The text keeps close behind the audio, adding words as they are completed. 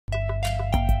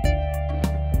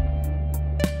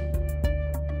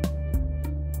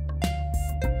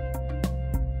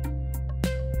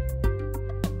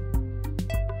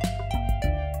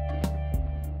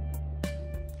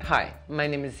Hi, my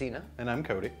name is Zena. And I'm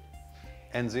Cody.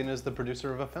 And Zena is the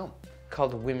producer of a film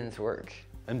Called Women's Work.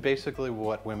 And basically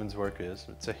what Women's Work is,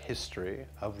 it's a history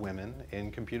of women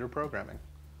in computer programming.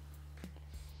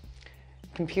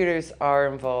 Computers are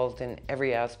involved in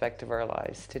every aspect of our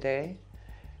lives today,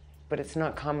 but it's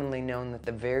not commonly known that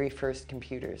the very first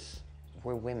computers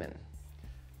were women.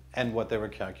 And what they were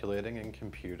calculating and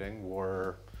computing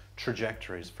were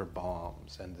trajectories for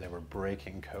bombs, and they were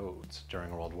breaking codes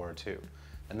during World War II.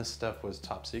 And this stuff was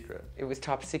top secret. It was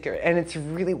top secret, and it's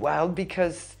really wild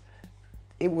because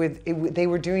they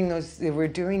were doing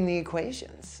the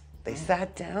equations. They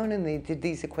sat down and they did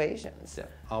these equations. Yeah,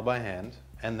 all by hand.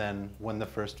 And then when the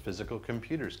first physical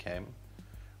computers came,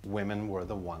 women were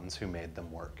the ones who made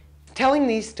them work. Telling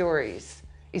these stories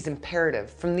is imperative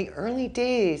from the early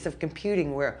days of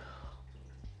computing, where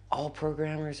all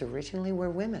programmers originally were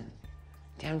women,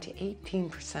 down to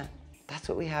 18%. That's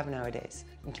what we have nowadays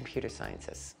in computer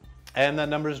sciences. And that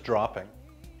number is dropping.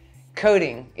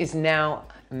 Coding is now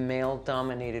a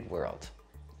male-dominated world.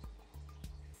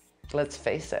 Let's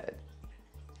face it,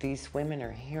 these women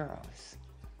are heroes.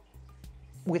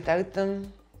 Without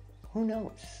them, who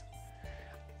knows?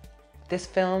 This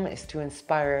film is to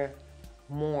inspire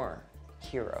more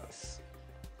heroes.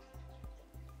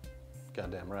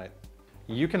 Goddamn right.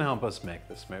 You can help us make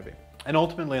this movie. And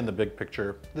ultimately, in the big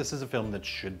picture, this is a film that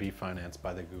should be financed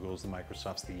by the Googles, the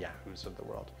Microsofts, the Yahoos of the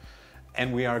world.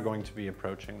 And we are going to be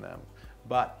approaching them.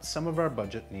 But some of our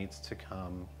budget needs to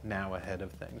come now ahead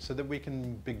of things so that we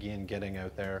can begin getting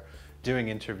out there, doing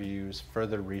interviews,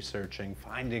 further researching,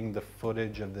 finding the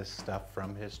footage of this stuff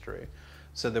from history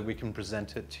so that we can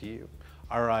present it to you.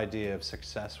 Our idea of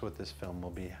success with this film will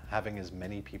be having as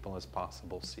many people as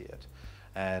possible see it.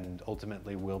 And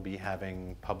ultimately, we'll be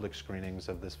having public screenings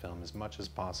of this film as much as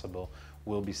possible.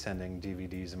 We'll be sending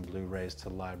DVDs and Blu-rays to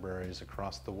libraries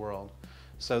across the world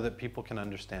so that people can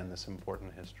understand this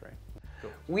important history.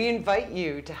 Cool. We invite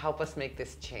you to help us make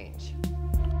this change.